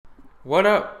What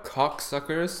up,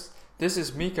 cocksuckers? This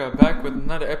is Mika back with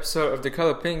another episode of The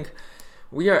Color Pink.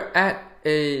 We are at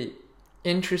a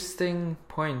interesting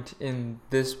point in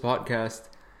this podcast.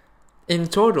 In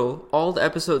total, all the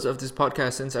episodes of this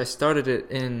podcast since I started it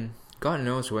in God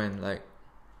knows when, like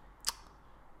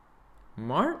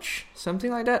March, something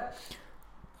like that.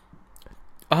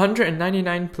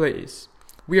 199 plays.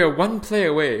 We are one play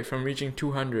away from reaching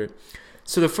 200.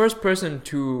 So the first person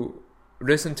to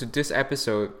listen to this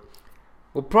episode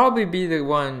will probably be the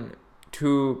one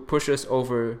to push us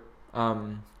over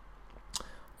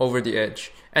the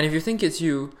edge. And if you think it's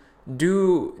you,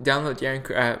 do download the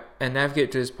Anchor app and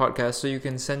navigate to this podcast so you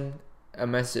can send a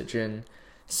message in.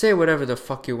 Say whatever the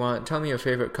fuck you want. Tell me your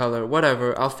favorite color,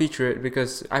 whatever. I'll feature it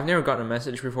because I've never gotten a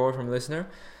message before from a listener.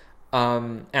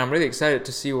 And I'm really excited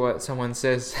to see what someone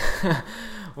says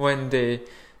when they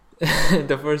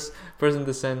the first person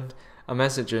to send a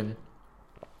message in.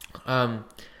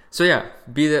 So yeah,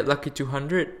 be that lucky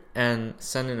 200 and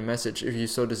send in a message if you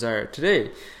so desire.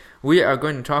 Today, we are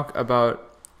going to talk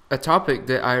about a topic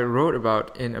that I wrote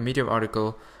about in a Medium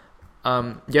article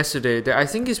yesterday that I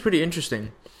think is pretty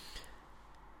interesting.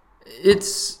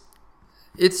 It's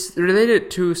related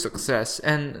to success,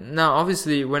 and now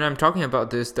obviously when I'm talking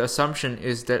about this, the assumption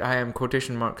is that I am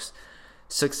quotation marks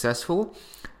successful.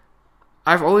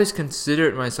 I've always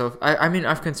considered myself,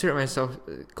 I've considered myself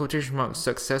quotation marks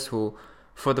successful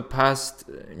for the past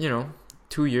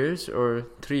 2 years or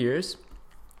 3 years,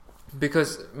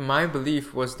 because my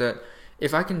belief was that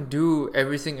if I can do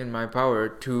everything in my power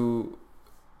to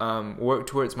work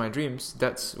towards my dreams,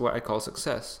 that's what I call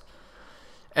success.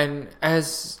 And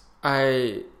as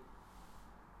I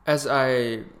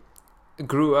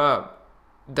grew up,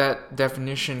 that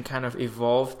definition kind of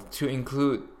evolved to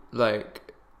include, like,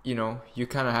 you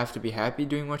kind of have to be happy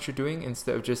doing what you're doing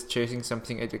instead of just chasing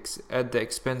something at the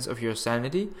expense of your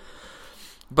sanity.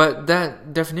 But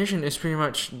that definition is pretty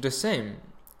much the same.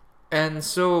 And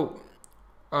so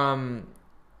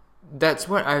that's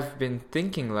what I've been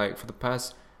thinking like for the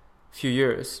past few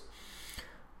years.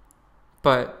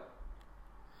 But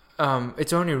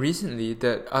it's only recently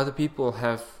that other people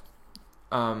have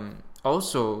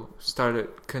also started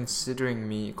considering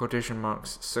me quotation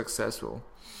marks successful.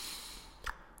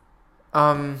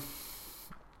 At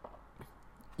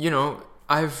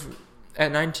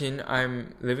 19,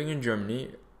 I'm living in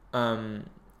Germany.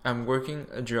 I'm working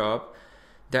a job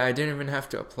that I didn't even have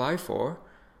to apply for,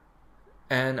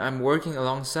 and I'm working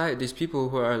alongside these people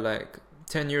who are like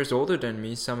 10 years older than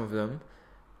me, some of them,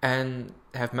 and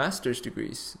have master's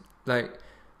degrees. Like,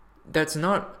 that's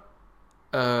not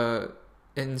an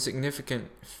insignificant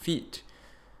feat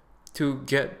to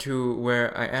get to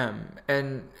where I am.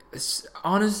 And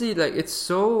honestly, like, it's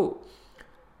so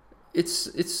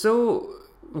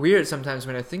weird sometimes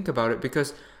when I think about it,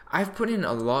 because I've put in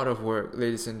a lot of work,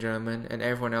 ladies and gentlemen, and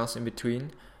everyone else in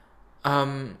between.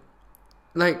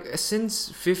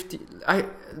 Since 50,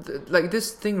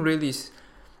 this thing really,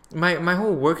 my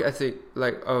whole work ethic,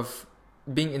 like, of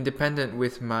being independent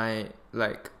with my,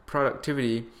 like,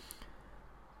 productivity,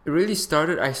 it really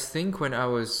started, I think, when I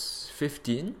was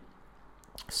 15.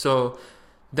 So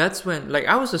that's when, like,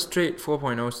 I was a straight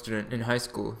 4.0 student in high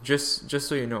school, just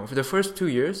so you know. For the first 2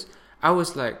 years, I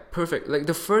was, like, perfect. Like,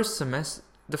 the first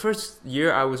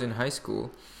year I was in high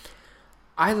school,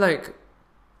 I, like,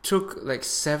 took, like,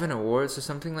 7 awards or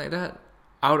something like that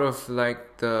out of,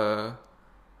 like, the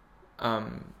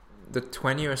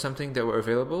 20 or something that were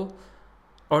available.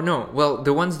 Or no, well,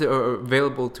 the ones that were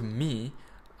available to me,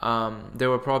 there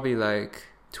were probably, like,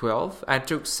 12. I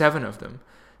took 7 of them.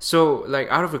 So, like,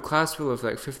 out of a class full of,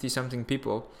 like, 50-something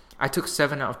people, I took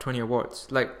 7 out of 20 awards.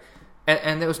 Like,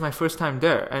 and that was my first time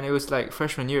there. And it was, like,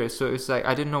 freshman year. So, it's like,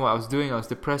 I didn't know what I was doing. I was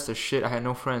depressed as shit. I had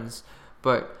no friends.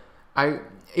 But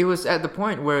it was at the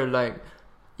point where, like,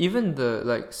 even the,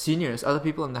 like, seniors, other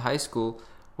people in the high school,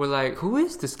 were like, who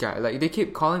is this guy? Like, they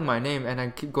keep calling my name, and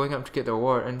I keep going up to get the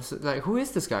award. And it's like, who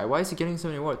is this guy? Why is he getting so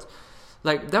many awards?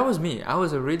 Like, that was me. I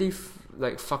was a really,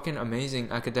 fucking amazing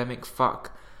academic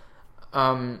fuck.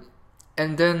 And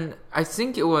then I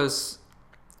think it was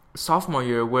sophomore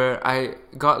year where I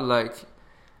got, like,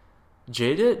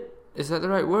 jaded, is that the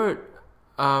right word?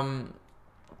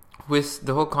 With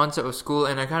the whole concept of school,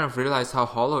 and I kind of realized how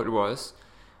hollow it was,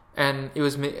 and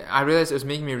I realized it was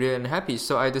making me really unhappy.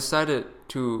 So I decided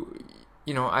to,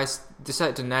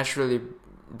 naturally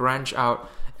branch out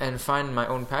and find my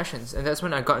own passions, and that's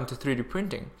when I got into 3D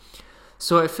printing.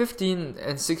 So at 15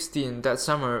 and 16 that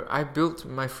summer, I built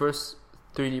my first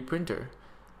 3D printer.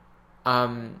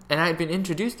 And I had been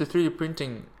introduced to 3D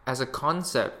printing as a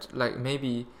concept, like,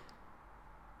 maybe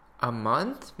a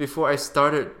month before I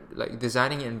started like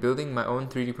designing and building my own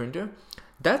 3D printer.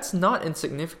 That's not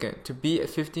insignificant to be at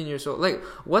 15 years old. Like,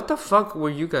 what the fuck were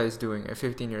you guys doing at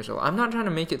 15 years old? I'm not trying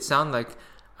to make it sound like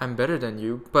I'm better than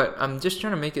you, but I'm just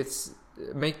trying to make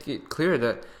it clear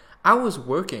that I was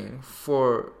working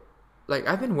for, like,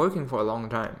 I've been working for a long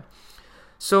time.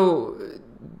 So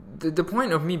the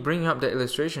point of me bringing up that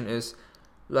illustration is,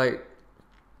 like,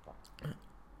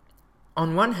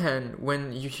 on one hand,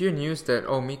 when you hear news that,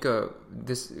 oh, Mika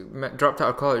dropped out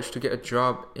of college to get a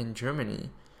job in Germany,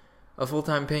 a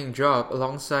full-time paying job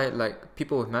alongside like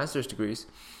people with master's degrees,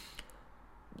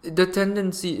 the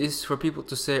tendency is for people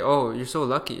to say, oh, you're so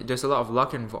lucky. There's a lot of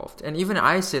luck involved. And even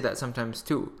I say that sometimes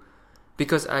too,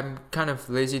 because I'm kind of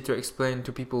lazy to explain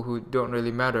to people who don't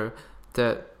really matter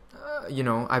that,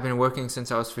 I've been working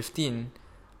since I was 15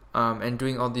 and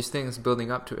doing all these things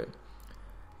building up to it.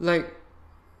 Like,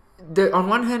 on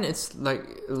one hand, it's like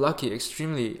lucky,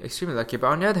 extremely, extremely lucky. But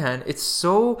on the other hand, it's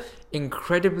so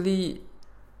incredibly,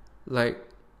 like,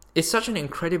 it's such an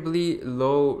incredibly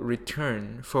low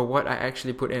return for what I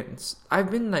actually put in. I've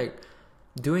been like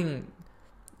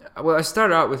I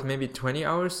started out with maybe 20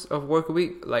 hours of work a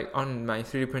week, like on my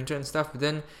 3D printer and stuff. But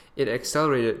then it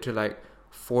accelerated to like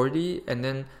 40, and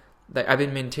then like I've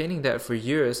been maintaining that for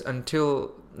years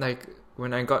until like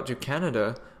when I got to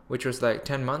Canada, which was like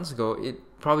 10 months ago, it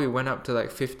probably went up to like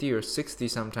 50 or 60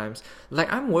 sometimes.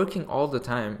 Like, I'm working all the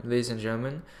time, ladies and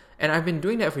gentlemen, and I've been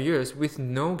doing that for years with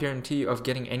no guarantee of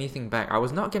getting anything back. I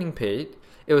was not getting paid.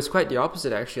 It was quite the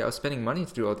opposite, actually. I was spending money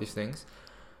to do all these things.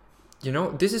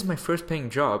 This is my first paying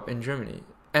job in Germany.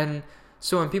 And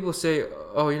so when people say,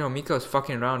 oh, Mika was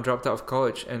fucking around, dropped out of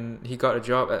college, and he got a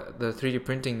job at the 3D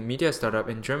printing media startup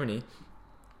in Germany,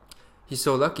 he's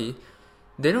so lucky.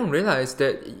 They don't realize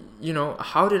that,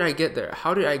 how did I get there?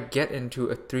 How did I get into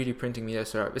a 3D printing media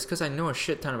startup? It's because I know a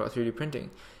shit ton about 3D printing.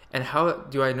 And how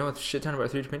do I know a shit ton about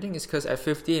 3D printing? It's because at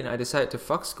 15, I decided to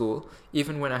fuck school,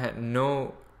 even when I had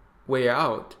no way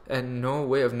out and no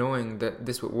way of knowing that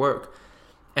this would work,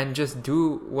 and just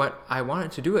do what I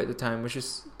wanted to do at the time, which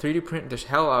is 3D print the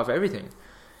hell out of everything.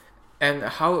 And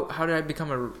how did I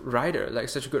become a writer, like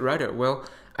such a good writer? Well,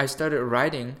 I started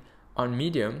writing on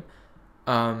Medium.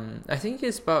 I think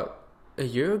it's about a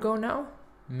year ago now.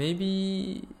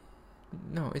 Maybe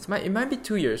no, it might be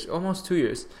 2 years, almost 2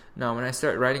 years now, when I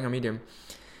started writing on Medium,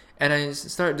 and I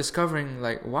started discovering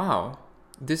like, wow,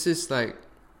 this is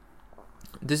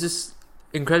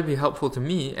incredibly helpful to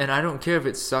me, and I don't care if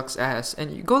it sucks ass.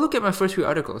 And you go look at my first few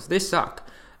articles; they suck.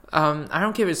 I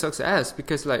don't care if it sucks ass,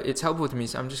 because like it's helpful to me,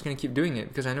 so I'm just gonna keep doing it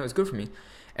because I know it's good for me.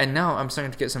 And now I'm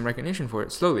starting to get some recognition for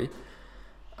it slowly.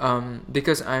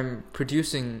 Because I'm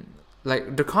producing,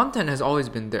 like, the content has always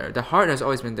been there, the heart has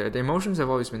always been there, the emotions have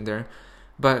always been there,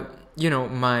 but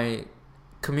my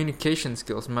communication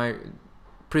skills, my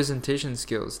presentation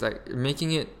skills, like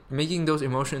making those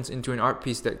emotions into an art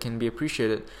piece that can be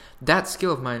appreciated, that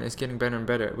skill of mine is getting better and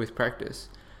better with practice.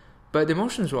 But the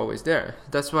emotions were always there.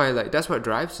 That's why, like, that's what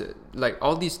drives it. Like,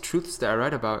 all these truths that I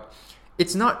write about,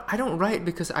 I don't write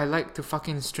because I like to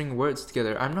fucking string words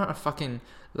together. I'm not a fucking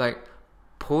like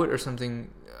poet or something.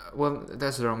 Well,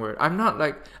 that's the wrong word. I'm not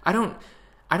like, I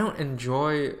don't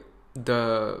enjoy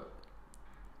the,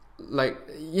 like,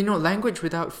 language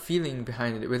without feeling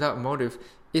behind it, without motive,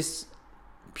 is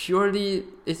purely,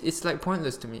 it's like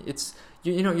pointless to me. It's,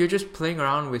 you're just playing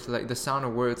around with like the sound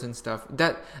of words and stuff.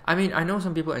 That, I mean, I know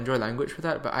some people enjoy language for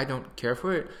that, but I don't care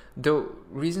for it. The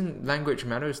reason language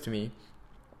matters to me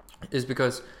is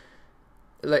because,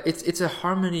 like, it's a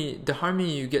harmony, the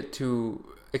harmony you get to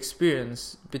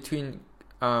experience between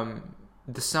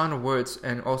the sound of words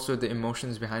and also the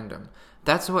emotions behind them.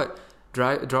 That's what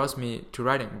draws me to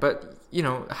writing. But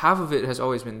half of it has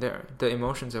always been there. The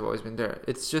emotions have always been there.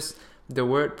 It's just the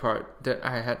word part that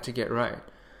I had to get right,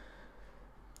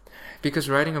 because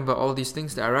writing about all these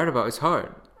things that I write about is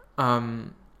hard.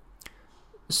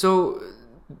 So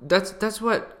that's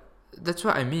what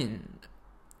I mean.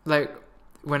 Like,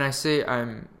 when I say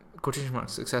I'm quotation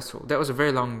marks successful, that was a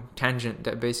very long tangent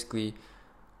that basically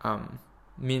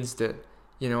means that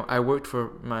I worked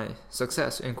for my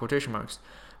success in quotation marks.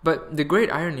 But the great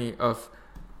irony of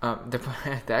the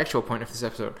actual point of this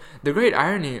episode, the great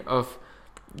irony of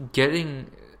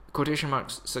getting quotation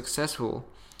marks successful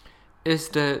is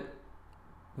that,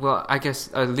 well, I guess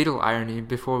a little irony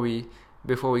before we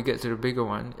get to the bigger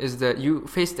one, is that you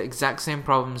face the exact same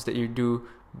problems that you do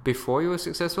before you were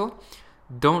successful.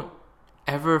 Don't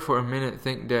ever for a minute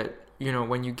think that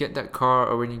when you get that car,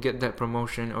 or when you get that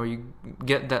promotion, or you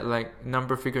get that like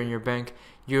number figure in your bank,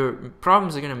 your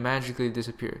problems are gonna magically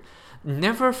disappear.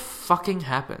 Never fucking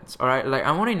happens. All right, like,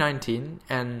 I'm only 19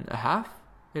 and a half.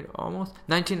 it almost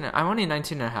 19. I'm only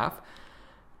 19 and a half,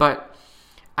 but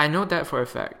I know that for a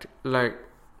fact. Like,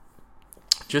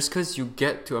 just because you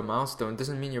get to a milestone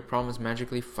doesn't mean your problems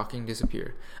magically fucking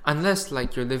disappear. Unless,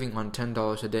 like, you're living on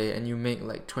 $10 a day and you make,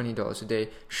 like, $20 a day.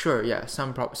 Sure, yeah,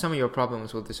 some of your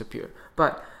problems will disappear.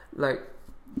 But, like,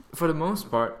 for the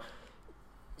most part,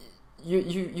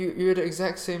 you're the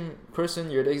exact same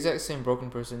person. You're the exact same broken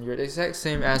person. You're the exact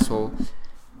same asshole.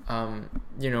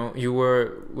 You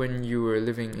were when you were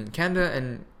living in Canada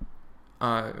and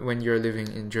when you're living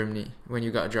in Germany when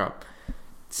you got a job.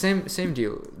 Same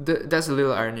deal. That's a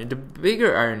little irony. The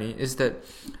bigger irony is that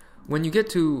when you get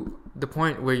to the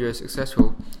point where you're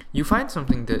successful, you find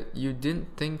something that you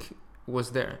didn't think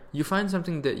was there. You find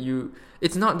something that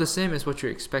it's not the same as what you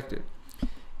expected.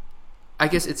 I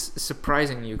guess it's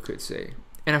surprising, you could say.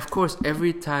 And of course,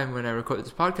 every time when I record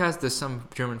this podcast, there's some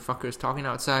German fuckers talking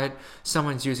outside.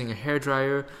 Someone's using a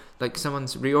hairdryer. Like,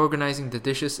 someone's reorganizing the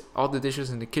dishes, all the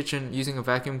dishes in the kitchen, using a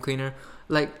vacuum cleaner.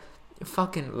 Like,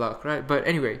 fucking luck, right? But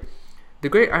anyway, the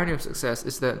great irony of success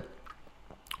is that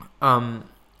when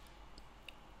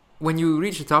you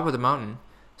reach the top of the mountain,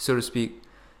 so to speak,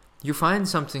 you find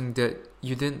something that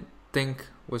you didn't think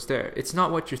was there. It's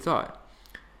not what you thought.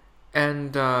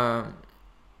 And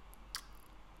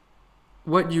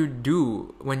what you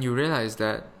do when you realize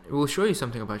that will show you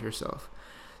something about yourself.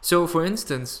 So, for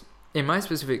instance, in my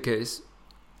specific case,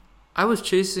 I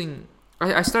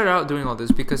started out doing all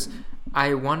this because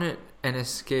I wanted an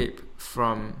escape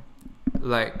from,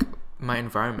 like, my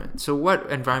environment. So what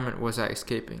environment was I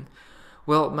escaping?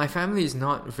 Well, my family is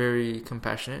not very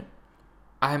compassionate.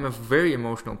 I am a very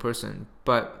emotional person,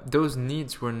 but those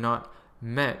needs were not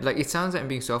met. Like, it sounds like I'm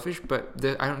being selfish, but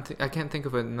I can't think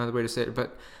of another way to say it,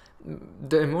 but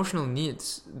the emotional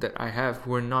needs that I have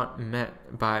were not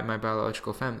met by my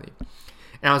biological family.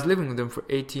 And I was living with them for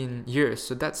 18 years,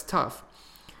 so that's tough.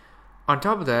 On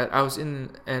top of that, I was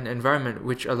in an environment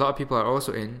which a lot of people are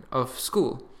also in, of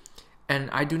school. And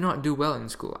I do not do well in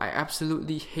school. I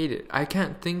absolutely hate it. I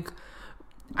can think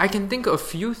of a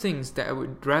few things that I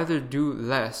would rather do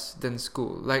less than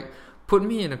school. Like, put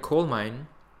me in a coal mine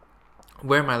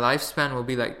where my lifespan will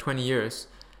be like 20 years.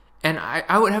 And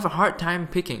I would have a hard time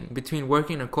picking between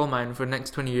working in a coal mine for the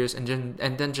next 20 years and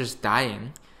then just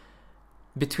dying.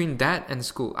 Between that and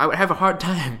school, I would have a hard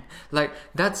time. Like,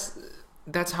 that's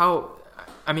how...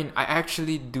 I mean, I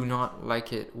actually do not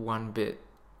like it one bit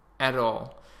at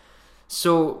all.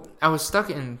 So I was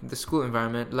stuck in the school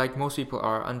environment like most people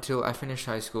are until I finished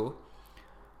high school.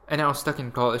 And I was stuck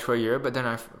in college for a year, but then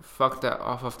I fucked that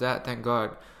off of that, thank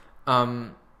God.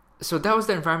 So that was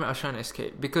the environment I was trying to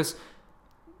escape. Because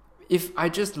if I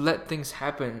just let things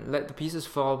happen, let the pieces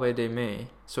fall where they may,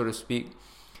 so to speak,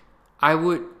 I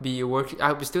would be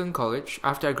still in college.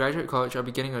 After I graduate college, I'll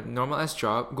be getting a normal-ass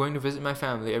job, going to visit my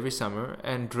family every summer,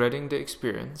 and dreading the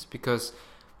experience because,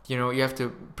 you have to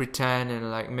pretend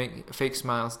and, like, make fake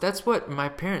smiles. That's what my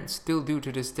parents still do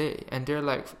to this day, and they're,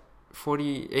 like,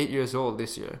 48 years old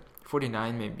this year,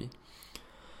 49 maybe.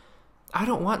 I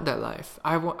don't want that life.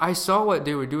 I saw what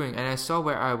they were doing, and I saw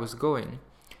where I was going,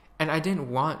 and I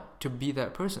didn't want to be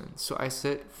that person. So I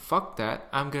said, fuck that,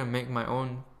 I'm gonna make my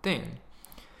own thing.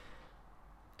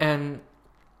 And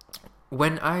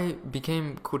when I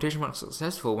became quotation marks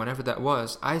successful, whenever that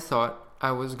was, I thought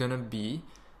I was gonna be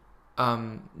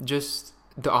just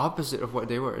the opposite of what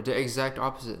they were, the exact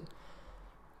opposite.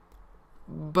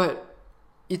 But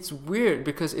it's weird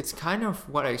because it's kind of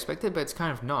what I expected, but it's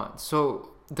kind of not. So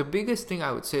the biggest thing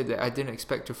I would say that I didn't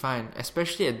expect to find,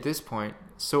 especially at this point,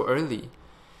 so early,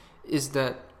 is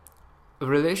that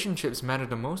relationships matter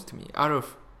the most to me. Out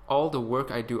of all the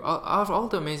work I do, out of all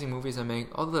the amazing movies I make,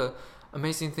 all the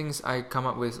amazing things I come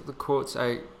up with, the quotes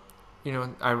I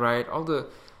write, all the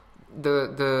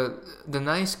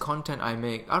nice content I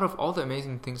make, out of all the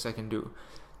amazing things I can do,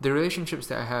 the relationships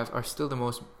that I have are still the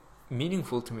most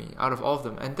meaningful to me out of all of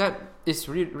them. And that is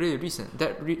really recent.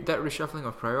 That reshuffling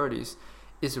of priorities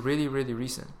is really, really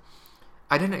recent.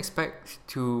 I didn't expect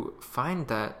to find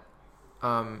that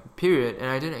period, and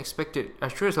I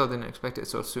sure as hell didn't expect it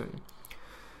so soon.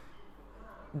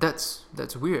 That's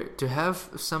weird to have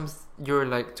your,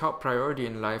 like, top priority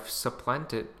in life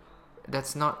supplanted.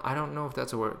 That's not, I don't know if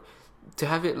that's a word. To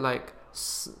have it, like,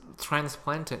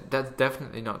 transplanted, that's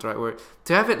definitely not the right word.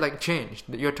 To have it, like,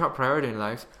 changed, your top priority in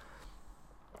life,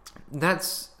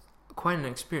 that's quite an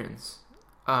experience.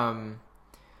 And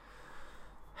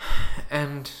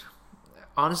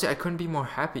honestly, I couldn't be more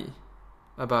happy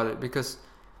about it because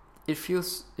it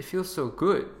feels so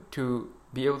good to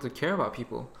be able to care about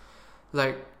people.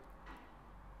 Like,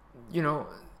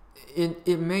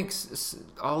 it makes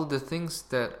all the things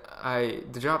that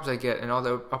the jobs I get and all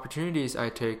the opportunities I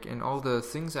take and all the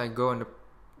things I go and the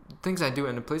things I do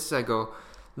and the places I go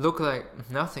look like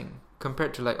nothing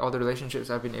compared to like all the relationships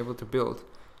I've been able to build.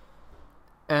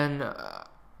 And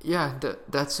yeah,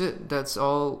 that's it. That's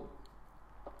all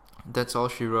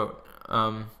she wrote.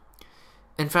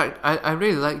 In fact, I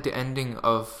really like the ending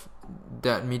of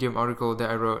that Medium article that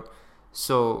I wrote,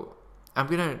 so I'm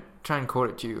gonna try and quote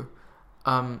it to you.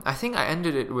 I think I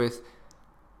ended it with,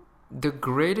 the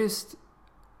greatest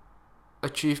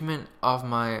achievement of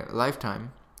my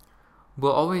lifetime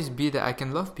will always be that I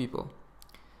can love people.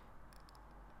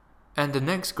 And the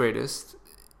next greatest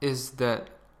is that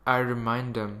I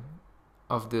remind them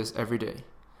of this every day.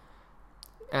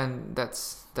 And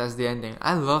that's the ending.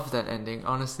 I love that ending,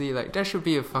 honestly. Like, that should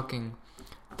be a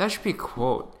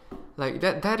quote. Like,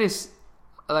 that is,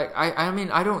 like, I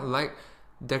mean, I don't like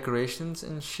decorations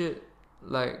and shit.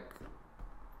 Like,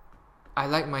 I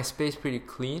like my space pretty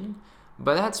clean,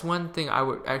 but that's one thing I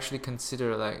would actually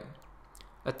consider like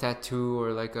a tattoo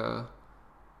or like a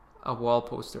wall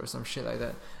poster or some shit like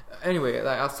that. Anyway,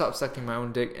 like, I'll stop sucking my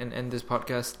own dick and end this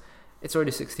podcast. It's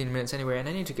already 16 minutes anyway, and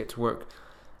I need to get to work.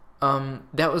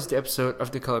 That was the episode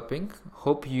of The Color Pink.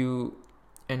 Hope you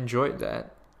enjoyed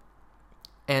that,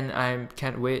 and I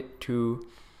can't wait to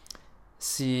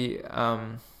see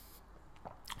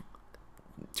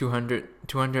 200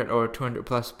 or 200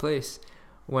 plus plays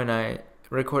when I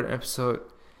record an episode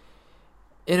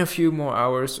in a few more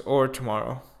hours or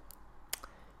tomorrow.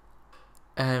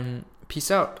 And peace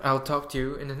out. I'll talk to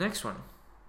you in the next one.